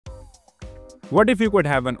What if you could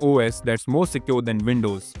have an OS that's more secure than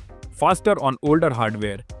Windows, faster on older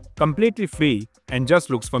hardware, completely free, and just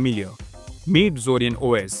looks familiar? Meet Zorin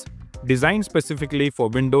OS. Designed specifically for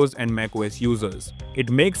Windows and macOS users, it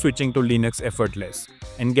makes switching to Linux effortless.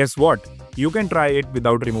 And guess what? You can try it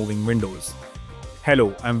without removing Windows.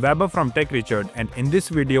 Hello, I'm Weber from Tech Richard, and in this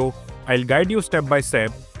video, I'll guide you step by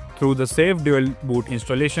step through the safe dual boot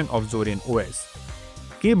installation of Zorin OS.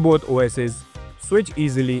 Keep both OSes, switch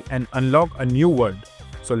easily, and unlock a new world.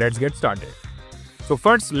 So let's get started. So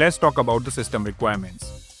first, let's talk about the system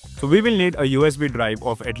requirements. So we will need a USB drive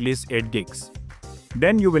of at least 8 gigs.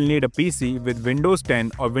 Then you will need a PC with Windows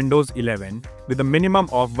 10 or Windows 11 with a minimum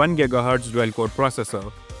of 1 GHz dual-core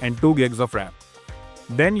processor and 2 gigs of RAM.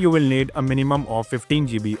 Then you will need a minimum of 15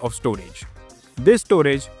 GB of storage. This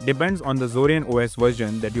storage depends on the Zorin OS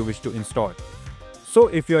version that you wish to install. So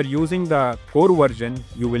if you are using the core version,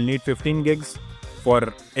 you will need 15 gigs.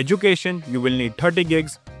 For education, you will need 30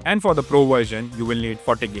 gigs, and for the Pro version, you will need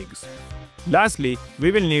 40 gigs. Lastly,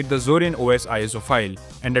 we will need the Zorin OS ISO file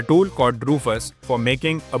and a tool called Rufus for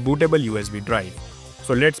making a bootable USB drive.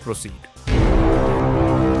 So let's proceed.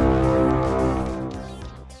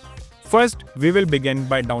 First, we will begin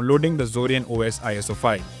by downloading the Zorin OS ISO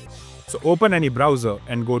file. So open any browser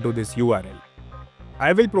and go to this URL.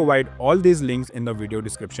 I will provide all these links in the video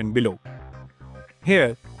description below.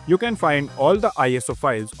 Here, you can find all the ISO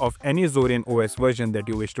files of any Zorin OS version that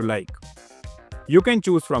you wish to like. You can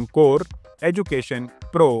choose from Core, Education,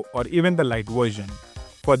 Pro, or even the Lite version.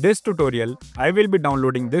 For this tutorial, I will be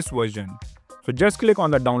downloading this version. So just click on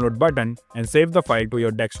the download button and save the file to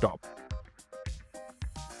your desktop.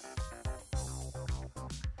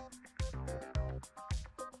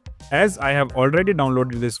 As I have already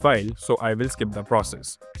downloaded this file, so I will skip the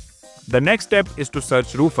process. The next step is to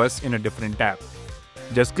search Rufus in a different tab.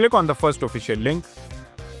 Just click on the first official link,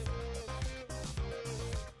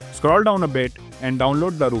 scroll down a bit and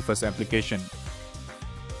download the Rufus application.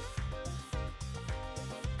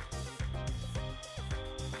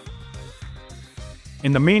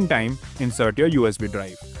 In the meantime, insert your USB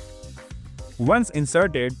drive. Once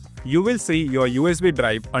inserted, you will see your USB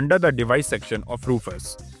drive under the device section of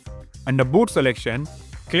Rufus. Under boot selection,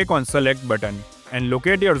 click on select button and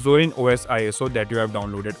locate your Zorin OS ISO that you have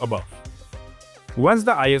downloaded above. Once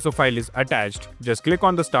the ISO file is attached, just click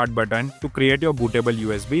on the start button to create your bootable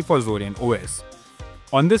USB for Zorin OS.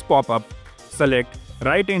 On this pop-up, select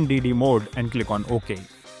Write in DD mode and click on OK.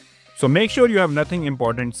 So make sure you have nothing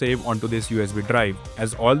important saved onto this USB drive,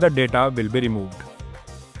 as all the data will be removed.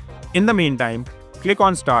 In the meantime, click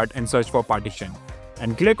on Start and search for partition,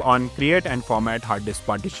 and click on Create and Format Hard Disk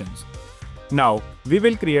Partitions. Now, we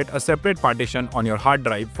will create a separate partition on your hard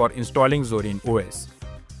drive for installing Zorin OS.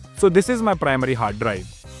 So this is my primary hard drive.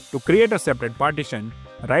 To create a separate partition,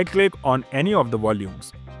 right-click on any of the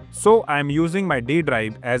volumes. So I am using my D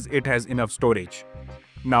drive as it has enough storage.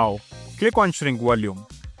 Now, click on Shrink Volume.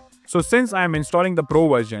 So since I am installing the Pro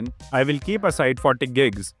version, I will keep aside 40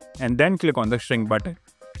 gigs and then click on the Shrink button.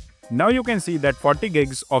 Now you can see that 40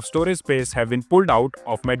 gigs of storage space have been pulled out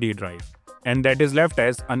of my D drive, and that is left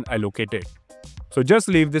as unallocated. So just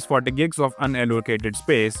leave this 40 gigs of unallocated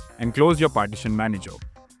space and close your partition manager.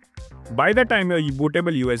 By the time your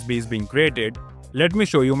bootable USB is being created, let me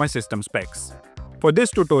show you my system specs. For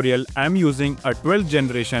this tutorial, I am using a 12th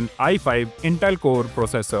generation i5 Intel Core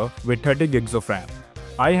processor with 30 gigs of RAM.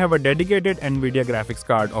 I have a dedicated NVIDIA graphics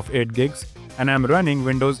card of 8 gigs and I am running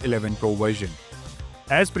Windows 11 Pro version.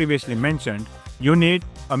 As previously mentioned, you need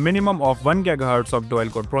a minimum of 1 GHz of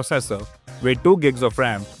dual-core processor with 2 gigs of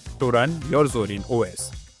RAM to run your Zorin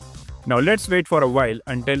OS. Now let's wait for a while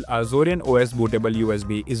until our Zorin OS bootable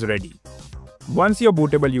USB is ready. Once your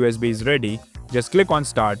bootable USB is ready, just click on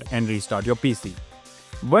Start and restart your PC.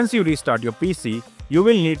 Once you restart your PC, you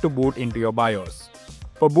will need to boot into your BIOS.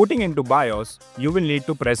 For booting into BIOS, you will need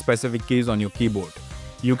to press specific keys on your keyboard.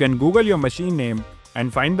 You can Google your machine name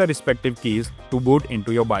and find the respective keys to boot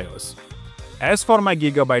into your BIOS. As for my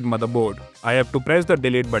Gigabyte motherboard, I have to press the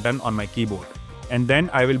delete button on my keyboard, and then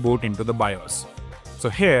I will boot into the BIOS. So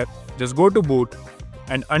here, just go to boot,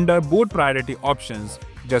 and under boot priority options,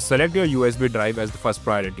 just select your USB drive as the first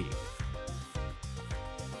priority.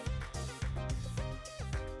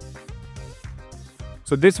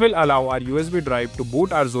 So this will allow our USB drive to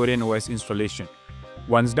boot our Zorin OS installation.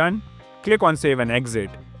 Once done, click on Save and Exit,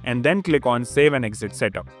 and then click on Save and Exit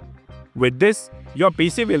Setup. With this, your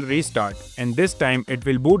PC will restart, and this time it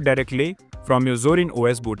will boot directly from your Zorin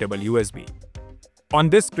OS bootable USB. On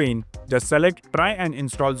this screen, just select Try and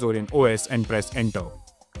install Zorin OS and press Enter.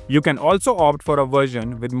 You can also opt for a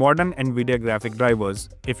version with modern NVIDIA graphic drivers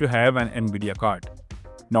if you have an NVIDIA card.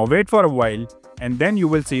 Now wait for a while and then you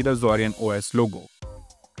will see the Zorin OS logo.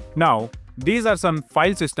 Now, these are some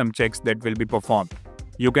file system checks that will be performed.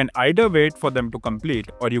 You can either wait for them to complete,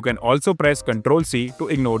 or you can also press Ctrl+C to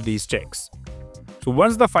ignore these checks. So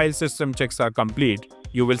once the file system checks are complete,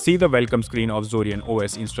 you will see the welcome screen of Zorin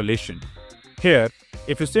OS installation. Here,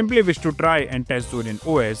 if you simply wish to try and test Zorin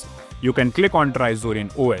OS, you can click on Try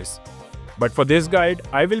Zorin OS. But for this guide,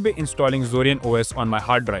 I will be installing Zorin OS on my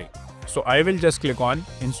hard drive. So I will just click on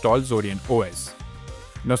Install Zorin OS.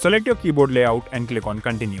 Now select your keyboard layout and click on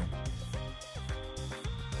Continue.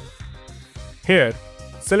 Here,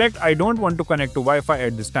 select I don't want to connect to Wi-Fi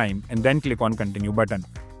at this time and then click on Continue button.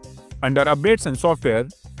 Under Updates and Software,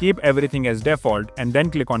 keep everything as default and then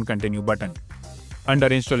click on Continue button. Under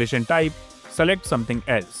Installation Type, select something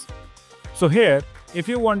else. So here, if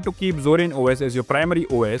you want to keep Zorin OS as your primary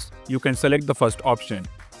OS, you can select the first option,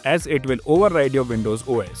 as it will override your Windows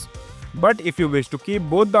OS. But if you wish to keep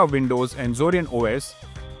both the Windows and Zorin OS,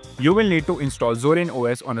 you will need to install Zorin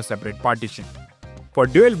OS on a separate partition. For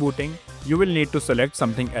dual booting, you will need to select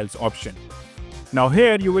something else option. Now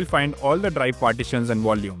here you will find all the drive partitions and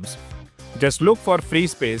volumes. Just look for free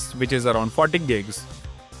space, which is around 40 gigs.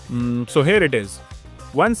 So here it is.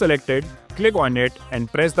 Once selected, click on it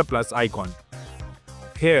and press the plus icon.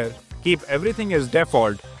 Here, keep everything as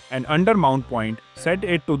default and under mount point, set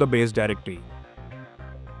it to the base directory.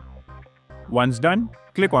 Once done,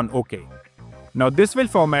 click on OK. Now this will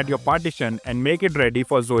format your partition and make it ready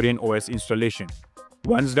for Zorin OS installation.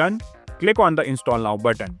 Once done, click on the Install Now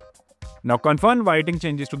button. Now confirm writing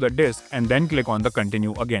changes to the disk and then click on the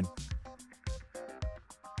Continue again.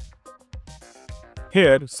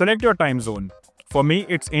 Here, select your time zone. For me,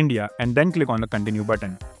 it's India, and then click on the Continue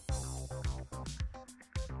button.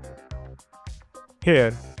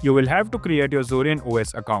 Here, you will have to create your Zorin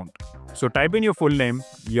OS account. So type in your full name,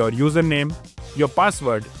 your username, your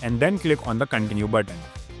password, and then click on the Continue button.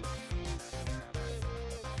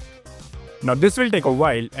 Now this will take a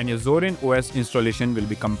while and your Zorin OS installation will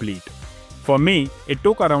be complete. For me, it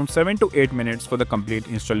took around 7 to 8 minutes for the complete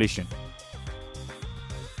installation.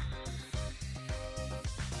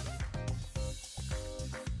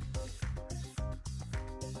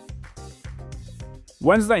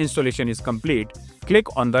 Once the installation is complete,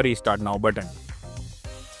 click on the Restart Now button.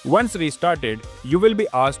 Once restarted, you will be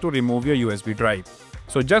asked to remove your USB drive.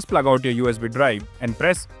 So just plug out your USB drive and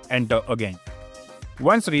press Enter again.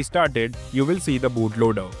 Once restarted, you will see the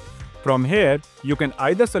bootloader. From here, you can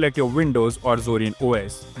either select your Windows or Zorin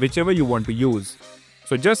OS, whichever you want to use.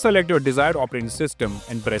 So just select your desired operating system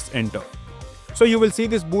and press Enter. So you will see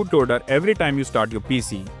this bootloader every time you start your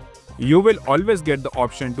PC. You will always get the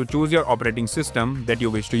option to choose your operating system that you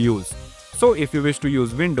wish to use. So if you wish to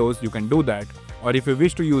use Windows, you can do that. Or if you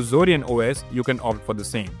wish to use Zorin OS, you can opt for the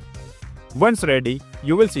same. Once ready,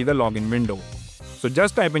 you will see the login window. So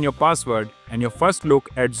just type in your password and your first look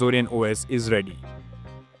at Zorin OS is ready.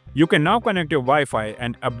 You can now connect your Wi-Fi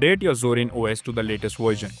and update your Zorin OS to the latest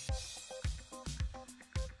version.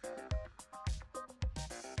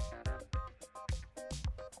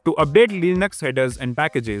 To update Linux headers and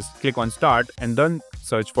packages, click on Start and then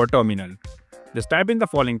search for Terminal. Just type in the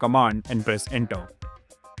following command and press Enter.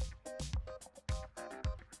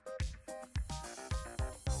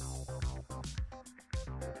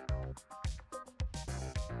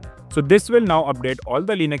 So this will now update all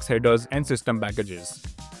the Linux headers and system packages.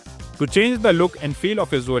 To change the look and feel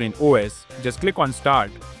of your Zorin OS, just click on Start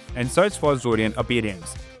and search for Zorin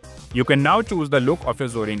Appearance. You can now choose the look of your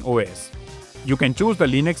Zorin OS. You can choose the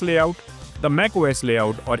Linux layout, the macOS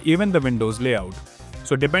layout, or even the Windows layout.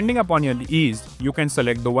 So depending upon your ease, you can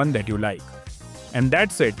select the one that you like. And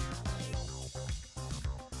that's it.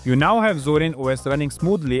 You now have Zorin OS running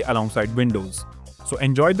smoothly alongside Windows. So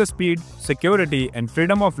enjoy the speed, security, and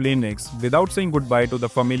freedom of Linux without saying goodbye to the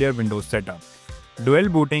familiar Windows setup. Dual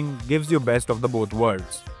booting gives you best of the both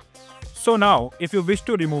worlds. So now, if you wish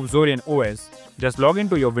to remove Zorin OS, just log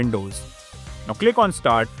into your Windows. Now click on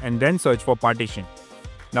Start and then search for Partition.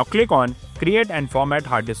 Now click on Create and Format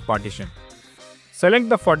Hard Disk Partition. Select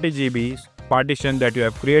the 40 GB partition that you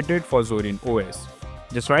have created for Zorin OS.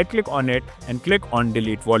 Just right click on it and click on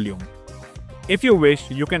Delete Volume. If you wish,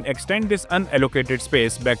 you can extend this unallocated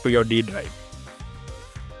space back to your D drive.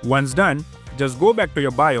 Once done, just go back to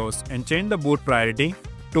your BIOS and change the boot priority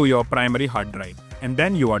to your primary hard drive, and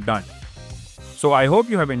then you are done. So I hope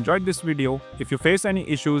you have enjoyed this video. If you face any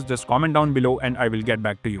issues, just comment down below and I will get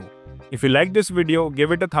back to you. If you like this video,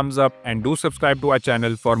 give it a thumbs up and do subscribe to our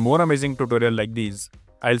channel for more amazing tutorials like these.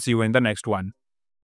 I'll see you in the next one.